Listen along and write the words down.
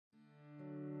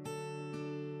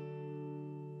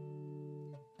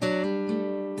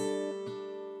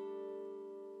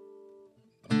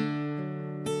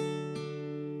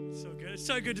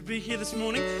So good to be here this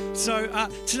morning. So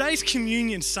today's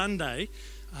Communion Sunday,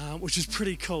 which is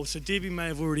pretty cool. So Debbie may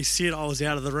have already said I was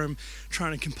out of the room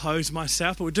trying to compose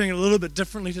myself, but we're doing it a little bit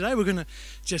differently today. We're going to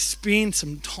just spend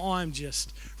some time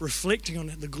just reflecting on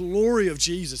the glory of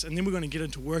Jesus, and then we're going to get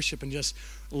into worship and just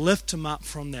lift him up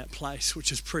from that place,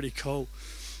 which is pretty cool.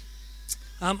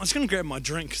 I was going to grab my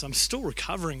drink because I'm still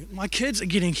recovering. My kids are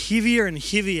getting heavier and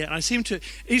heavier, and I seem to,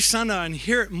 each Sunday I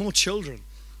inherit more children.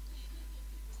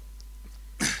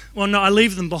 Well, no, I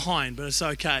leave them behind, but it's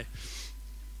okay.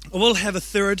 I will have a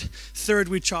third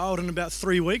wee child in about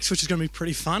 3 weeks, which is going to be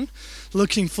pretty fun.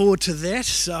 Looking forward to that,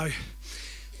 so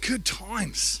good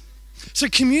times. So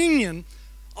communion,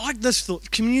 I like this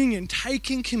thought,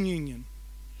 taking communion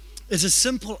is a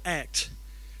simple act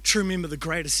to remember the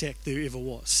greatest act there ever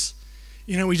was.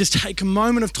 You know, we just take a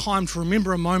moment of time to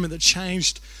remember a moment that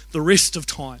changed the rest of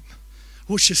time,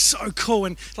 which is so cool.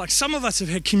 And like some of us have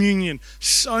had communion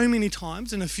so many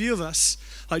times, and a few of us,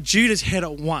 like Judas, had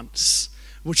it once,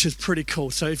 which is pretty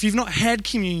cool. So if you've not had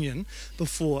communion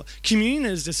before, communion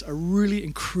is just a really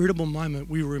incredible moment.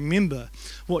 We remember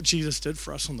what Jesus did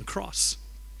for us on the cross.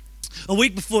 A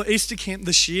week before Easter camp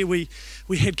this year, we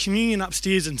had communion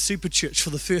upstairs in Super Church for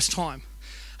the first time.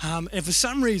 And for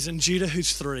some reason, Judah,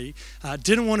 who's 3,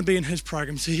 didn't want to be in his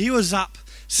program, so he was up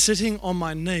sitting on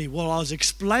my knee while I was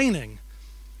explaining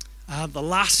the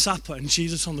Last Supper and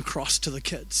Jesus on the cross to the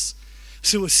kids.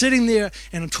 So we're sitting there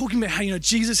and I'm talking about how,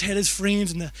 Jesus had his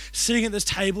friends and they're sitting at this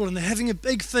table and they're having a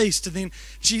big feast, and then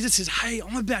Jesus says, hey,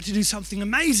 I'm about to do something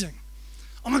amazing.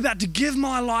 I'm about to give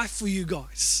my life for you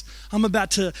guys. I'm about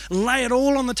to lay it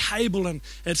all on the table, and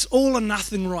it's all or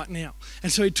nothing right now.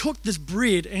 And so he took this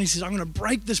bread and he says, I'm going to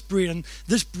break this bread, and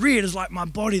this bread is like my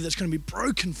body that's going to be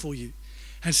broken for you.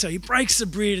 And so he breaks the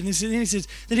bread, and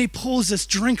then he pours this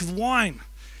drink of wine.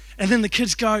 And then the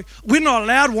kids go, we're not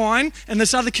allowed wine. And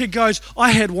this other kid goes,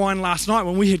 I had wine last night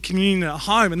when we had communion at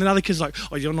home. And then other kid's like,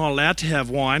 oh, you're not allowed to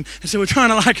have wine. And so we're trying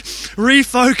to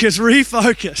refocus.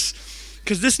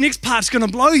 Because this next part's going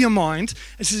to blow your mind.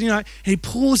 It says, he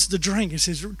pours the drink. It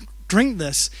says, drink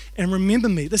this and remember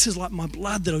me. This is like my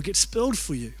blood that'll get spilled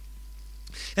for you.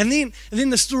 And then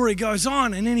the story goes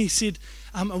on. And then he said,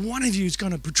 one of you is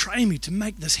going to betray me to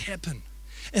make this happen.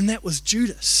 And that was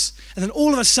Judas. And then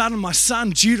all of a sudden, my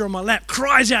son, Judah, on my lap,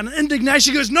 cries out in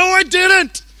indignation. He goes, no, I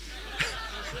didn't.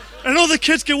 And all the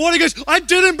kids go, what? He goes, I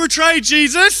didn't betray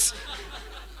Jesus.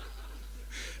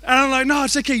 And I'm like, no,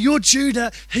 it's okay. You're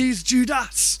Judah. He's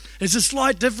Judas. It's a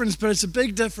slight difference, but it's a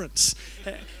big difference.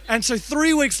 And so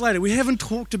 3 weeks later, we haven't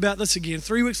talked about this again.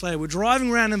 3 weeks later, we're driving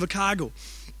around in Berkel.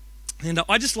 And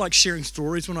I just like sharing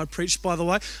stories when I preach, by the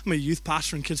way. I'm a youth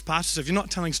pastor and kids pastor, so if you're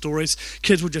not telling stories,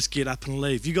 kids will just get up and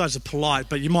leave. You guys are polite,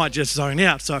 but you might just zone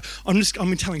out. So I'm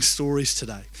telling stories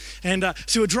today. And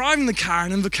so we're driving the car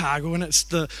in Invercargill, and it's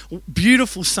the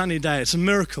beautiful sunny day. It's a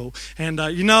miracle. And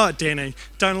you know it, Danny.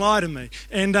 Don't lie to me.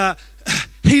 And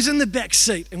he's in the back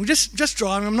seat, and we're just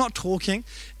driving. I'm not talking.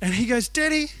 And he goes,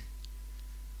 Daddy,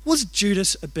 was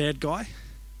Judas a bad guy?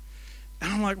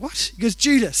 And I'm like, what? He goes,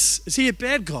 Judas, is he a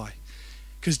bad guy?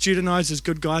 Because Judah knows there's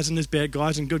good guys and there's bad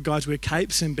guys, and good guys wear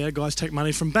capes and bad guys take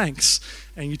money from banks.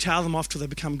 And you tail them off till they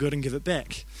become good and give it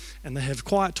back. And they have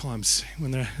quiet times when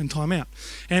they're in time out.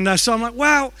 And so I'm like,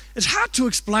 well, it's hard to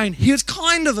explain. He was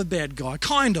kind of a bad guy,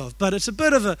 but it's a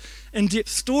bit of an in-depth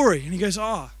story. And he goes,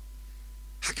 how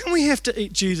come we have to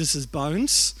eat Jesus'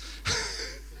 bones?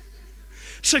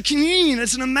 So communion,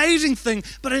 it's an amazing thing,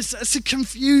 but it's a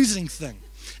confusing thing.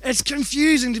 It's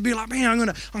confusing to be like, man, I'm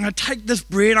gonna take this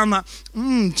bread. I'm like,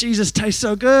 Jesus tastes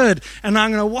so good. And I'm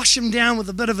going to wash him down with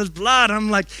a bit of his blood. I'm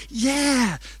like,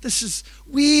 yeah, this is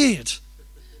weird.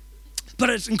 But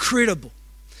it's incredible.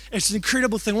 It's an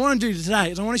incredible thing. What I want to do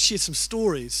today is I want to share some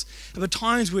stories about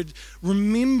times where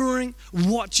remembering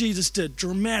what Jesus did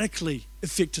dramatically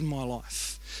affected my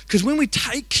life. Because when we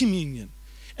take communion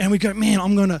and we go, man,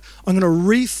 I'm gonna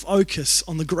refocus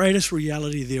on the greatest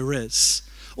reality there is.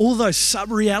 All those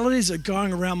sub-realities that are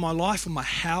going around my life and my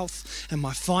health and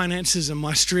my finances and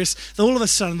my stress, all of a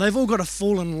sudden, they've all got to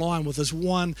fall in line with this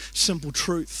one simple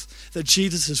truth, that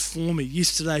Jesus is for me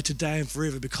yesterday, today, and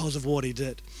forever because of what he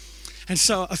did. And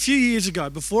so a few years ago,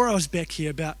 before I was back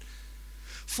here, about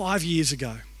 5 years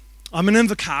ago, I'm in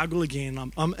Invercargill again.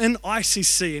 I'm in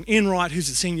ICC, and Ian Wright, who's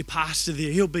the senior pastor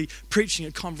there, he'll be preaching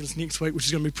at conference next week, which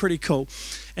is going to be pretty cool.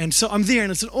 And so I'm there,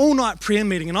 and it's an all-night prayer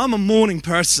meeting, and I'm a morning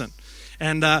person.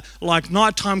 And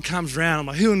nighttime comes around, I'm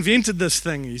like, who invented this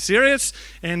thing? Are you serious?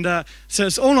 And so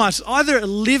it's all night. It's either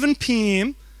 11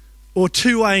 p.m. or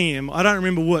 2 a.m. I don't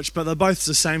remember which, but they're both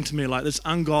the same to me, like this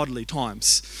ungodly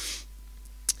times.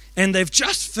 And they've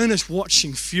just finished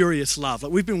watching Furious Love.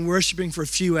 Like, we've been worshiping for a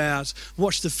few hours,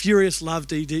 watched the Furious Love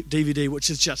DVD, which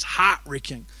is just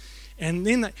heart-wrenching. And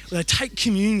then they take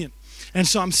communion. And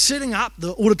so I'm setting up,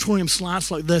 the auditorium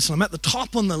slants like this, and I'm at the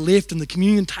top on the left, and the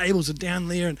communion tables are down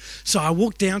there. And so I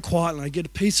walk down quietly, and I get a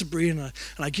piece of bread, and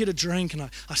I get a drink, and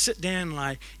I sit down, and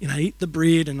I eat the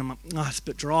bread, and I'm like, oh, it's a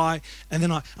bit dry. And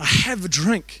then I have a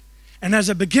drink. And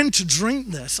as I begin to drink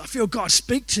this, I feel God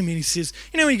speak to me, and he says,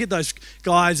 when you get those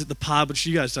guys at the pub, which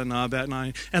you guys don't know about,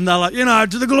 and they're like,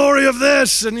 to the glory of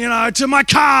this, and, to my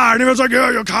car, and everyone's like, oh,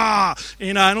 your car,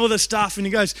 and all this stuff. And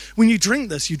he goes, when you drink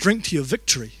this, you drink to your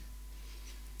victory.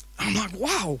 I'm like,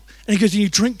 wow. And he goes, and you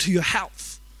drink to your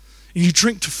health, and you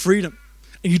drink to freedom,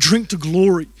 and you drink to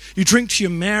glory, you drink to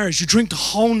your marriage, you drink to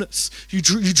wholeness, you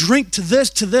drink to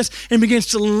this, and begins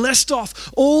to list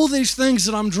off all these things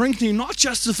that I'm drinking, not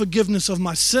just the forgiveness of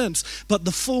my sins, but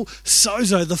the full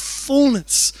sozo, the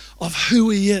fullness of who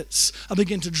he is. I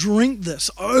begin to drink this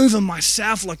over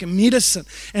myself like a medicine,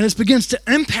 and it begins to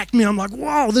impact me. I'm like,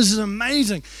 wow, this is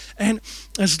amazing. And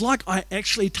it's like I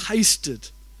actually tasted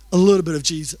a little bit of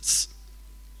Jesus.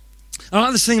 I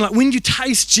like this thing, like when you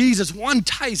taste Jesus, one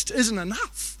taste isn't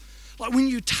enough. Like when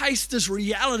you taste this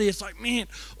reality, it's like, man,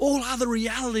 all other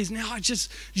realities now,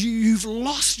 you've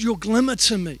lost your glimmer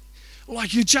to me.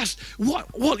 Like you just,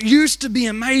 what used to be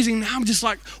amazing, now I'm just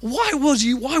like, why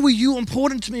were you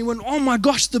important to me when, oh my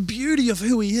gosh, the beauty of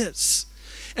who he is.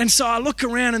 And so I look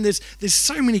around, and there's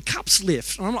so many cups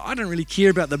left. And I don't really care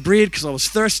about the bread because I was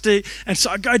thirsty. And so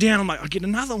I go down, I'm like, I get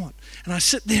another one. And I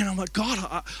sit there, and I'm like,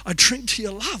 God, I drink to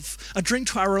your love. I drink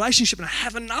to our relationship, and I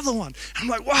have another one. And I'm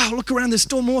like, wow, look around, there's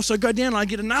still more. So I go down, and I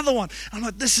get another one. And I'm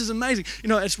like, this is amazing.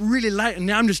 It's really late, and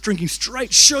now I'm just drinking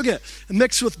straight sugar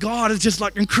mixed with God. It's just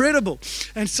like incredible.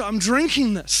 And so I'm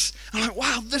drinking this. I'm like,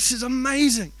 wow, this is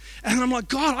amazing. And I'm like,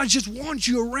 God, I just want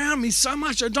you around me so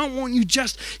much. I don't want you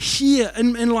just here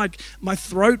in like my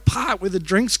throat part where the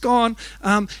drink's gone.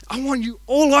 I want you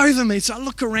all over me. So I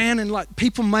look around, and like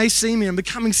people may see me. I'm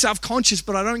becoming self-conscious,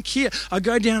 but I don't care. I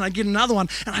go down, I get another one,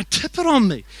 and I tip it on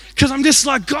me because I'm just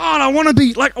like, God, I want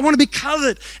to be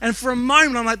covered. And for a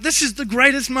moment, I'm like, this is the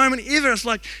greatest moment ever. It's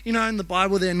like, in the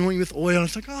Bible, they anoint you with oil.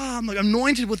 It's like, I'm like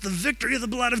anointed with the victory of the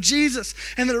blood of Jesus.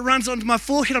 And then it runs onto my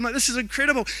forehead. I'm like, this is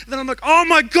incredible. And then I'm like, oh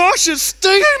my gosh, it's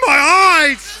stinging my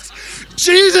eyes.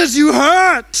 Jesus, you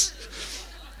hurt.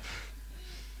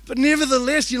 But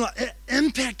nevertheless, it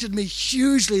impacted me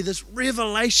hugely, this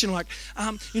revelation.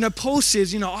 Paul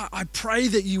says, I pray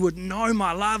that you would know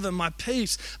my love and my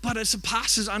peace, but it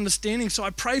surpasses understanding. So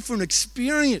I pray for an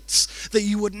experience that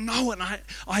you would know it. And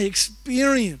I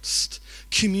experienced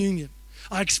communion.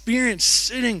 I experienced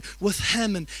sitting with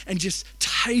him and just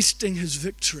tasting his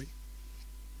victory.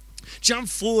 Jump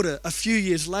forward a few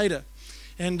years later,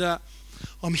 and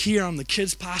I'm here, I'm the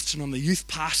kids pastor, and I'm the youth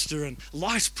pastor, and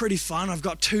life's pretty fun. I've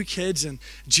got 2 kids, and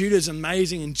Judah's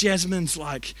amazing, and Jasmine's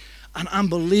like an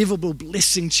unbelievable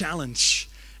blessing challenge.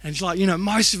 And she's like,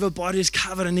 most of her body is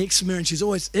covered in eczema, and she's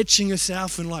always itching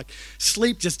herself, and like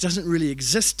sleep just doesn't really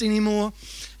exist anymore.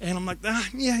 And I'm like,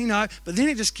 but then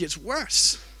it just gets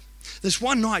worse. This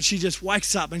one night she just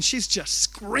wakes up, and she's just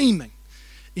screaming.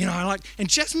 And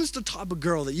Jasmine's the type of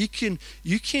girl that you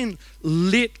can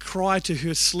let cry to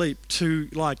her sleep to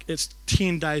it's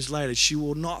 10 days later, she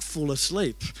will not fall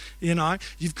asleep.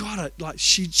 You've got to,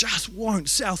 she just won't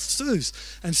self-soothe.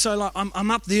 And so I'm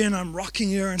up there, and I'm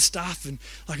rocking her and stuff, and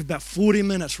about 40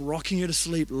 minutes rocking her to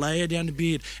sleep, lay her down to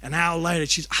bed. An hour later,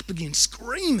 she's up again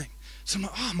screaming. So I'm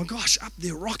like, oh my gosh, up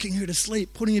there rocking her to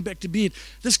sleep, putting her back to bed.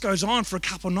 This goes on for a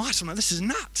couple of nights. I'm like, this is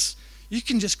nuts. You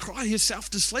can just cry yourself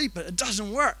to sleep, but it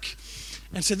doesn't work.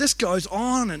 And so this goes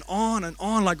on and on and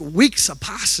on, like weeks are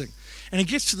passing. And it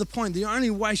gets to the point, the only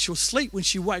way she'll sleep when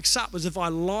she wakes up is if I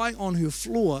lie on her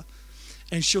floor,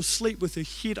 and she'll sleep with her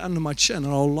head under my chin,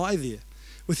 and I'll lie there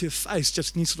with her face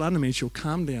just nestled under me, and she'll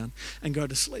calm down and go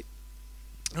to sleep.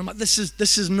 And I'm like, this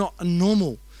is not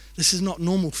normal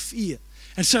fear.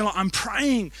 And so I'm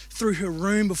praying through her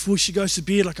room before she goes to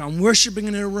bed, I'm worshiping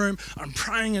in her room, I'm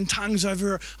praying in tongues over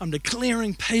her, I'm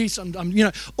declaring peace, I'm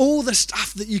all the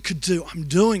stuff that you could do, I'm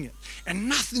doing it. And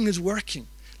nothing is working.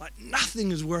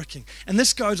 Nothing is working. And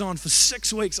this goes on for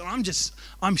 6 weeks, and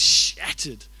I'm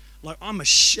shattered. I'm a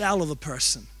shell of a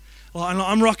person. Like, and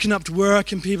I'm rocking up to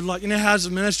work and people are like, how's the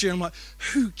ministry? And I'm like,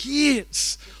 who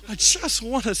cares? I just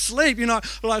want to sleep. Like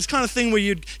it's kind of thing where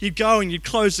you'd go and you'd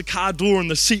close the car door and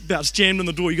the seatbelt's jammed on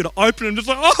the door. You got to open it and just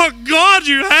like, oh God,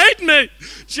 you hate me.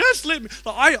 Just let me.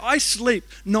 Like, I sleep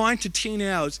 9 to 10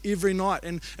 hours every night,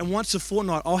 and once a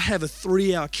fortnight I'll have a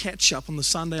 3-hour catch up on the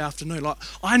Sunday afternoon. Like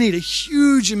I need a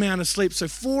huge amount of sleep, so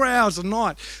 4 hours a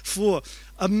night for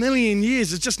a million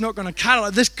years is just not going to cut it.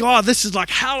 Like this is like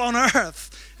hell on earth.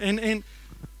 And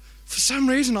for some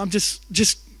reason, I'm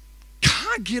just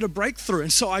can't get a breakthrough.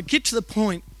 And so I get to the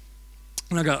point,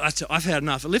 and I go, that's it, I've had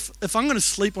enough. If I'm going to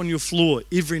sleep on your floor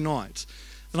every night,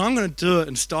 then I'm going to do it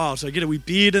in style. So I get a wee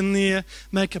bed in there,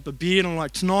 make up a bed, and I'm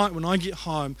like, tonight when I get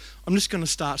home, I'm just going to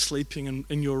start sleeping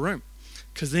in your room.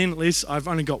 Because then at least I've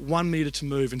only got 1 meter to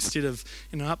move instead of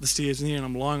up the stairs in there and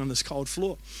I'm lying on this cold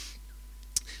floor.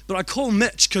 But I call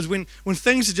Mitch because when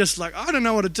things are just like, I don't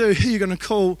know what to do, who are you going to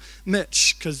call?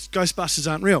 Mitch, because Ghostbusters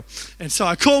aren't real. And so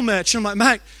I call Mitch and I'm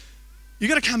like, mate, you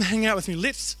got to come hang out with me.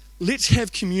 Let's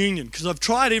have communion because I've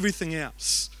tried everything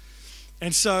else.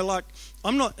 And so like,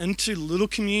 I'm not into little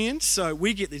communions, so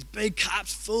we get these big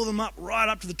cups, fill them up right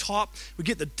up to the top. We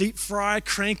get the deep fry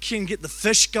cranking, get the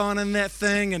fish going in that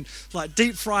thing and like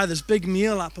deep fry this big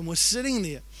meal up, and we're sitting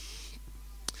there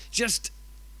just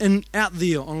out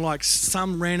there on like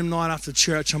some random night after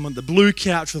church. I'm on the blue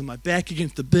couch with my back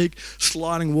against the big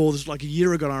sliding wall. This was like a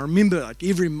year ago, and I remember like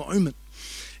every moment.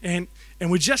 And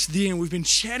we're just there, and we've been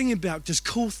chatting about just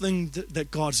cool things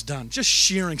that God's done, just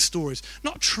sharing stories,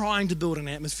 not trying to build an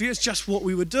atmosphere. It's just what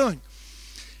we were doing.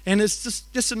 And it's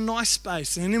just a nice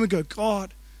space. And then we go,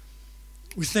 God,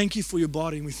 we thank you for your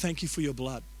body, and we thank you for your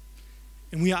blood.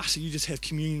 And we ask that you just have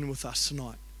communion with us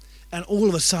tonight. And all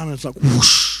of a sudden, it's like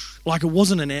whoosh. Like it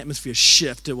wasn't an atmosphere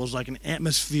shift, it was like an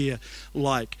atmosphere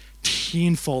like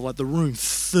tenfold, like the room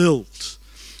filled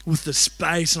with the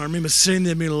space. And I remember sitting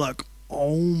there being like,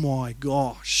 oh my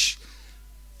gosh,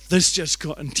 this just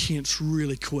got intense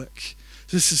really quick.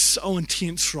 This is so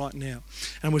intense right now.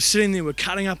 And we're sitting there, we're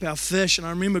cutting up our fish, and I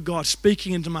remember God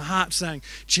speaking into my heart saying,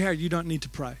 Jared, you don't need to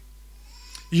pray.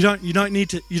 You don't need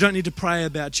to pray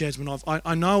about Jasmine.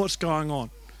 I know what's going on.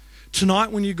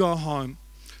 Tonight when you go home,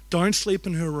 don't sleep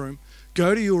in her room.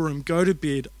 Go to your room, go to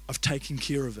bed. I've taken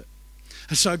care of it.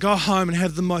 And so I go home and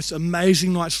have the most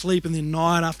amazing night's sleep, and then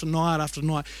night after night after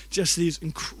night, just these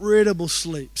incredible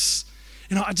sleeps.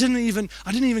 I didn't even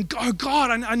go,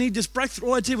 God, I need this breakthrough.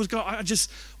 All I did was go, I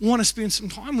just want to spend some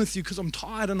time with you because I'm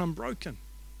tired and I'm broken.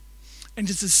 And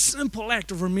just a simple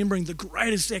act of remembering the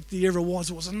greatest act there ever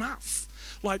was enough.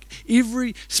 Like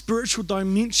every spiritual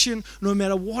dimension, no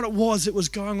matter what it was that was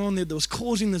going on there that was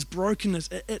causing this brokenness,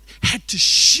 it had to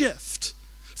shift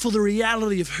for the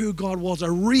reality of who God was. I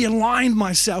realigned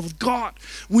myself with God.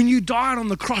 When you died on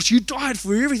the cross, you died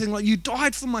for everything. Like you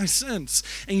died for my sins,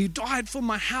 and you died for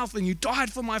my health, and you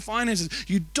died for my finances.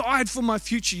 You died for my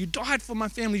future. You died for my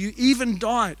family. You even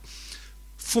died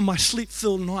for my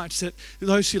sleep-filled nights, that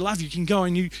those who love you can go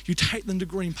and you take them to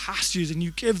green pastures and you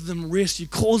give them rest, you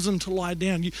cause them to lie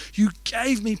down. You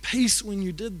gave me peace when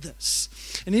you did this.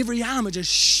 And every element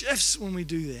just shifts when we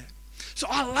do that. So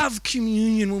I love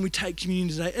communion when we take communion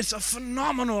today. It's a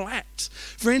phenomenal act.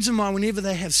 Friends of mine, whenever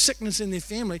they have sickness in their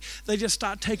family, they just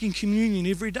start taking communion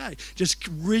every day, just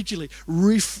regularly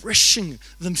refreshing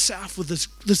themselves with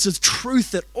this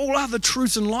truth that all other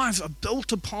truths in life are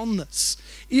built upon this.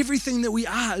 Everything that we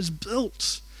are is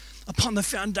built upon the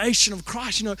foundation of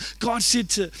Christ. God said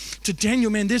to Daniel,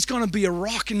 man, there's going to be a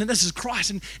rock, and this is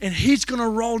Christ, and he's going to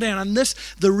roll down, and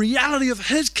the reality of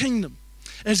his kingdom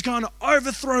is going to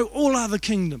overthrow all other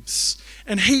kingdoms.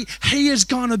 And he is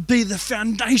going to be the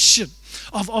foundation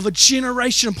of a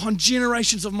generation upon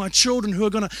generations of my children who are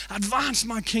going to advance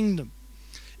my kingdom.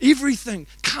 Everything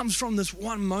comes from this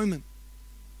one moment.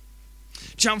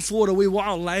 Jump forward a wee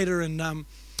while later, and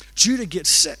Judah gets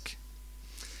sick.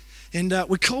 And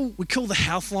we call the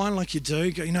health line like you do.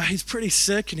 He's pretty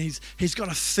sick, and he's got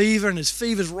a fever, and his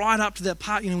fever's right up to that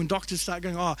part. When doctors start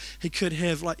going, oh, he could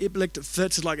have like epileptic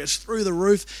fits. It's like it's through the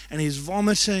roof, and he's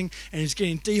vomiting, and he's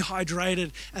getting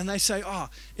dehydrated. And they say,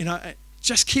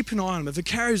 just keep an eye on him. If it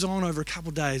carries on over a couple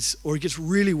of days, or it gets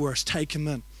really worse, take him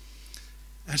in.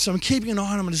 And so I'm keeping an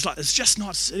eye on him, and it's like, it's just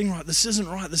not sitting right. This isn't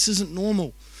right. This isn't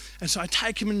normal. And so I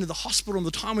take him into the hospital, and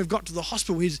the time we've got to the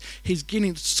hospital, he's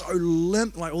getting so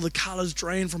limp, like all the colour's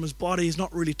drained from his body. He's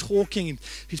not really talking, and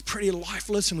he's pretty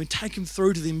lifeless. And we take him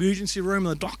through to the emergency room,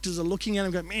 and the doctors are looking at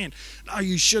him and go, man, no,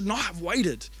 you should not have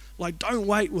waited. Like, don't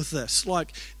wait with this.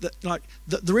 The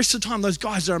rest of the time, those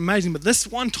guys are amazing, but this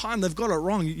one time they've got it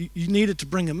wrong. You needed to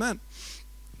bring him in.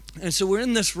 And so we're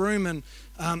in this room, and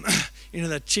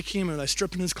they're checking him and they're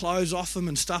stripping his clothes off him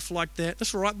and stuff like that.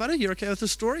 That's all right, buddy? You're okay with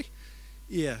this story?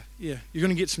 Yeah. You're going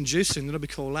to get some juice soon. That'll be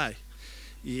cool, eh?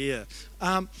 Yeah.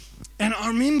 And I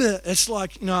remember, it's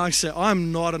like, like I said,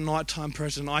 I'm not a nighttime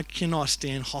person. I cannot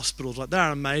stand hospitals. Like,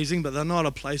 they're amazing, but they're not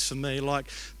a place for me. Like,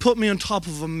 put me on top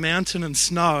of a mountain in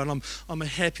snow, and I'm a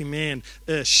happy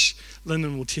man-ish.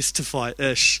 Lyndon will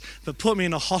testify-ish. But put me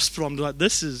in a hospital, I'm like,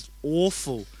 this is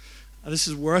awful. This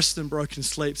is worse than broken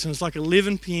sleeps. And it's like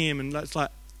 11 p.m. and it's like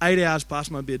 8 hours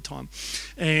past my bedtime.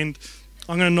 And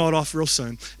I'm going to nod off real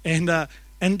soon.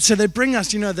 And so they bring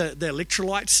us, the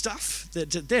electrolyte stuff.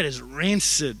 That is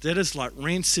rancid. That is like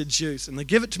rancid juice. And they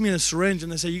give it to me in a syringe,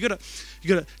 and they say, you got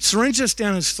to syringe this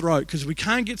down his throat because we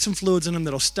can't get some fluids in him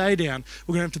that'll stay down.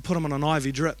 We're going to have to put him on an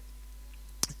IV drip.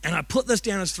 And I put this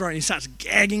down his throat, and he starts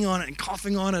gagging on it and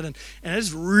coughing on it, and it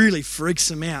just really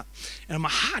freaks him out. And my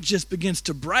heart just begins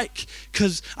to break,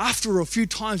 because after a few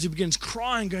times he begins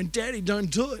crying, going, Daddy,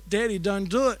 don't do it. Daddy, don't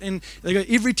do it. And they go,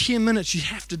 every 10 minutes you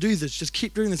have to do this. Just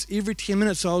keep doing this every 10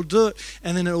 minutes, so I'll do it.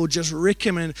 And then it will just wreck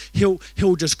him, and he'll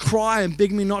just cry and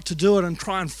beg me not to do it and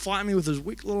try and fight me with his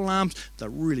weak little arms. They're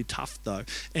really tough, though.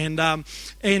 And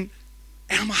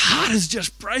my heart is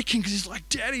just breaking, because he's like,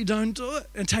 Daddy, don't do it.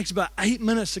 And it takes about 8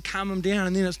 minutes to calm him down,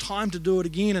 and then it's time to do it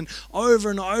again. And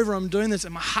over I'm doing this,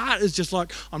 and my heart is just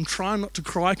like, I'm trying not to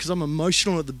cry because I'm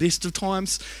emotional at the best of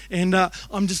times. And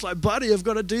I'm just like, buddy, I've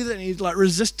got to do that. And he's like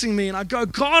resisting me. And I go,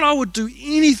 God, I would do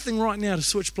anything right now to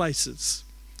switch places.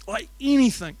 Like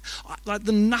anything.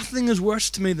 Nothing is worse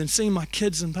to me than seeing my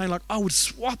kids in pain. Like, I would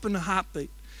swap in a heartbeat.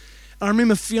 And I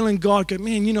remember feeling God go,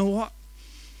 man, you know what?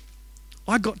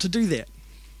 I got to do that.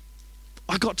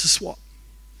 I got to swap.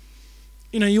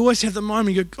 You always have the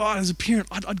moment, you go, God, as a parent,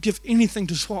 I'd give anything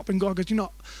to swap. And God goes,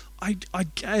 I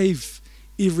gave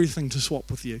everything to swap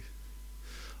with you.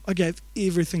 I gave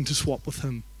everything to swap with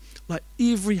him. Like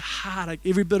every heartache,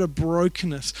 every bit of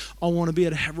brokenness, I want to be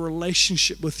able to have a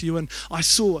relationship with you. And I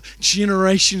saw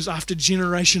generations after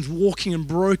generations walking in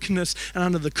brokenness and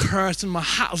under the curse. And my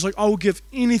heart was like, I will give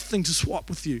anything to swap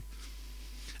with you.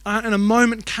 And a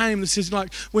moment came that says,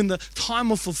 like, when the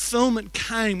time of fulfillment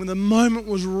came, when the moment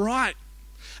was right.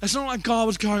 It's not like God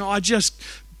was going, I just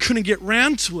couldn't get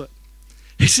round to it.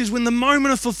 He says, when the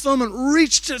moment of fulfillment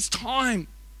reached its time,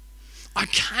 I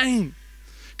came.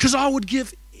 Because I would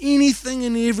give anything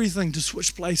and everything to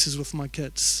switch places with my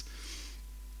kids.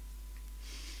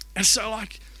 And so,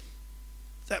 like,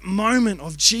 that moment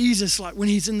of Jesus, like when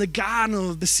he's in the Garden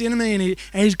of Gethsemane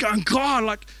and he's going, God,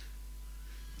 like,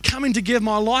 coming to give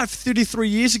my life 33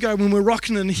 years ago when we're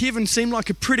rocking in heaven seemed like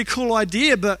a pretty cool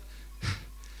idea, but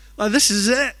like, this is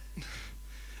it.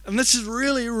 And this is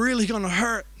really, really going to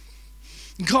hurt.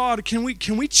 God, can we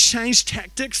change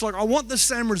tactics? Like, I want the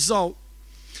same result.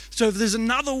 So if there's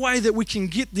another way that we can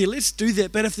get there, let's do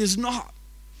that. But if there's not,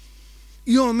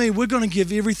 you and me, we're going to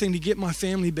give everything to get my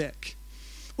family back.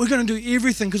 We're going to do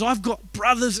everything, because I've got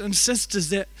brothers and sisters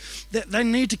that they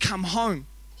need to come home.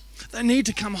 They need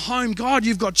to come home. God,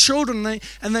 you've got children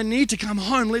and they need to come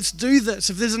home. Let's do this.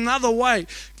 If there's another way,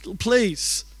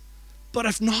 please. But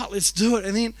if not, let's do it.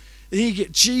 And then you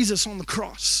get Jesus on the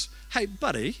cross. Hey,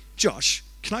 buddy, Josh,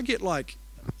 can I get like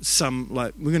some,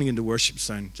 like, we're going to get into worship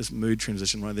soon, just mood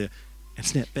transition right there, and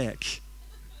snap back.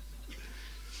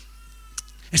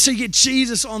 And so you get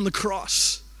Jesus on the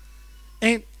cross.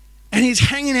 And he's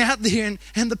hanging out there,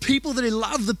 and the people that he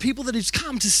loved, the people that he's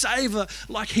come to save, are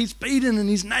like, he's beaten and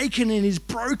he's naked and he's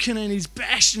broken and he's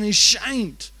bashed and he's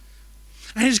shamed.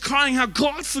 And he's crying out,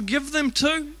 God, forgive them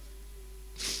too.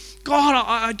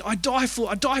 God, I die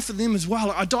for them as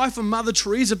well. I die for Mother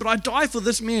Teresa, but I die for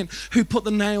this man who put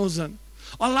the nails in.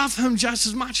 I love him just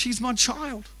as much. He's my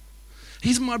child.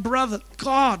 He's my brother.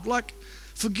 God, like,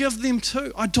 forgive them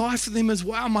too. I die for them as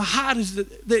well. My heart is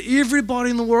that everybody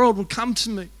in the world will come to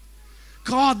me.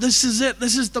 God, this is it.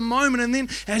 This is the moment. And then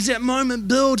as that moment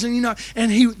builds, and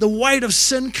the weight of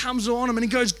sin comes on him, and he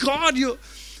goes, God,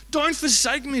 don't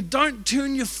forsake me. Don't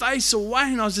turn your face away.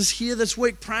 And I was just here this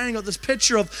week praying, got this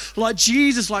picture of like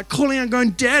Jesus, like calling out,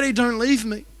 going, Daddy, don't leave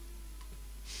me.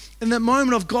 And that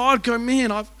moment of God going,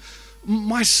 man,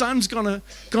 my son's gonna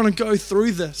go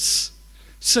through this,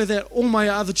 so that all my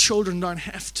other children don't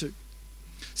have to.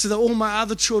 So that all my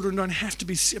other children don't have to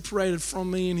be separated from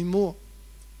me anymore.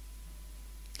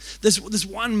 This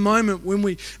one moment when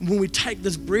we take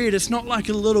this bread, it's not like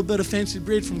a little bit of fancy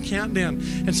bread from Countdown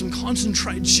and some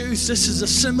concentrate juice. This is a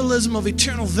symbolism of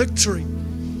eternal victory.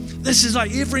 This is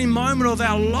like every moment of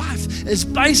our life is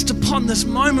based upon this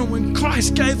moment when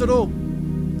Christ gave it all.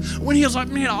 When he was like,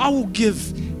 man, I will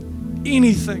give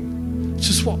anything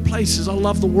to swap places. I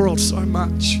love the world so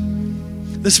much.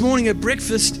 This morning at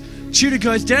breakfast, Judah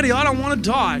goes, Daddy, I don't want to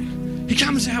die. He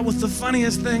comes out with the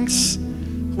funniest things. A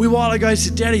wee while ago, he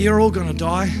said, Daddy, you're all going to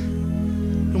die.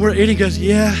 And we're eating, goes,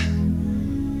 yeah,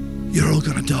 you're all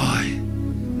going to die.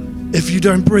 If you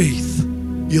don't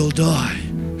breathe, you'll die.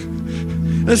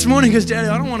 This morning he goes, Daddy,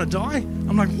 I don't want to die.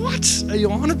 I'm like, what are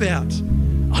you on about?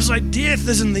 I was like, death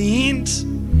isn't the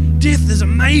end. Death is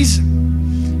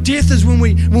amazing. Death is when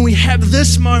we have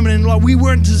this moment and like we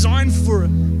weren't designed for it.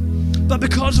 But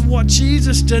because of what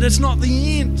Jesus did, it's not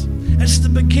the end. It's the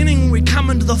beginning when we come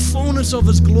into the fullness of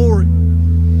his glory.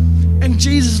 And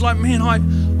Jesus is like, man,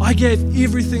 I gave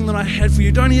everything that I had for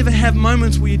you. Don't ever have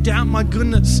moments where you doubt my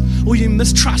goodness or you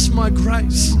mistrust my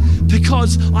grace,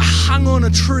 because I hung on a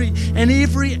tree and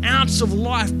every ounce of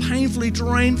life painfully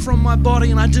drained from my body,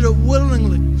 and I did it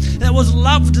willingly. That was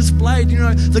love displayed. You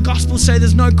know, the Gospels say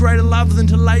there's no greater love than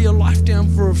to lay your life down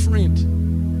for a friend.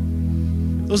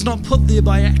 It was not put there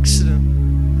by accident.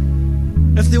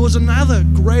 If there was another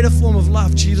greater form of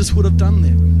love, Jesus would have done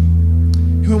that.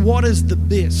 You know, what is the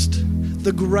best,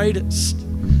 the greatest,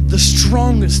 the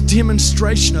strongest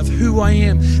demonstration of who I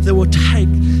am that will take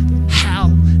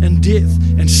hell and death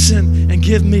and sin and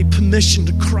give me permission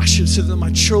to crush it so that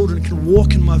my children can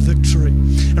walk in my victory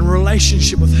and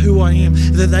relationship with who I am,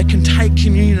 that they can take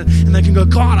communion and they can go,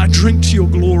 God, I drink to your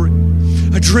glory.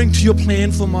 I drink to your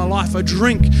plan for my life. I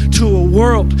drink to a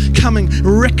world coming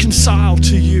reconciled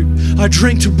to you. I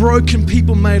drink to broken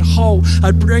people made whole.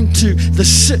 I drink to the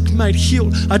sick made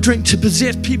healed. I drink to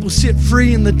possessed people set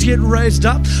free and the dead raised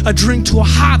up. I drink to a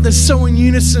heart that's so in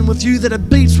unison with you that it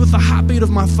beats with the heartbeat of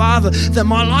my Father, that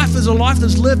my life is a life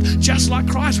that's lived just like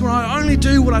Christ, where I only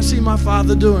do what I see my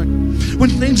Father doing. When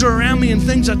things are around me and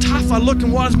things are tough, I look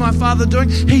and what is my Father doing?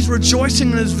 He's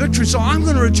rejoicing in his victory. So I'm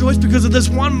going to rejoice because of this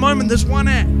one moment, this one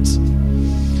act,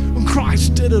 when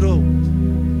Christ did it all.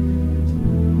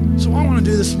 So what I want to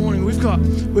do this morning, we've got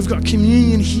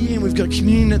communion here and we've got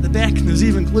communion at the back, and there's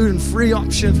even gluten-free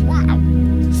options. Wow,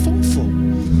 thoughtful.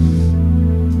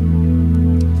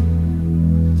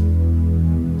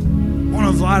 I want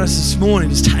to invite us this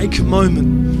morning to take a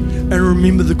moment and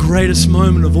remember the greatest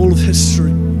moment of all of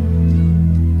history.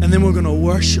 And then we're going to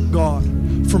worship God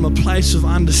from a place of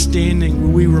understanding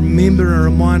where we remember and are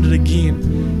reminded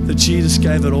again that Jesus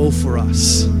gave it all for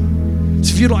us. So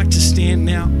if you'd like to stand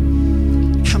now,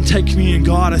 come take communion.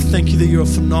 God, I thank you that you're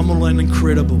phenomenal and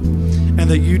incredible and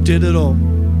that you did it all.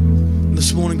 And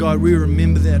this morning, God, we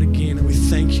remember that again, and we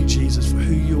thank you, Jesus, for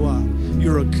who you are.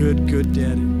 You're a good, good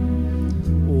daddy.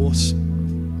 Awesome.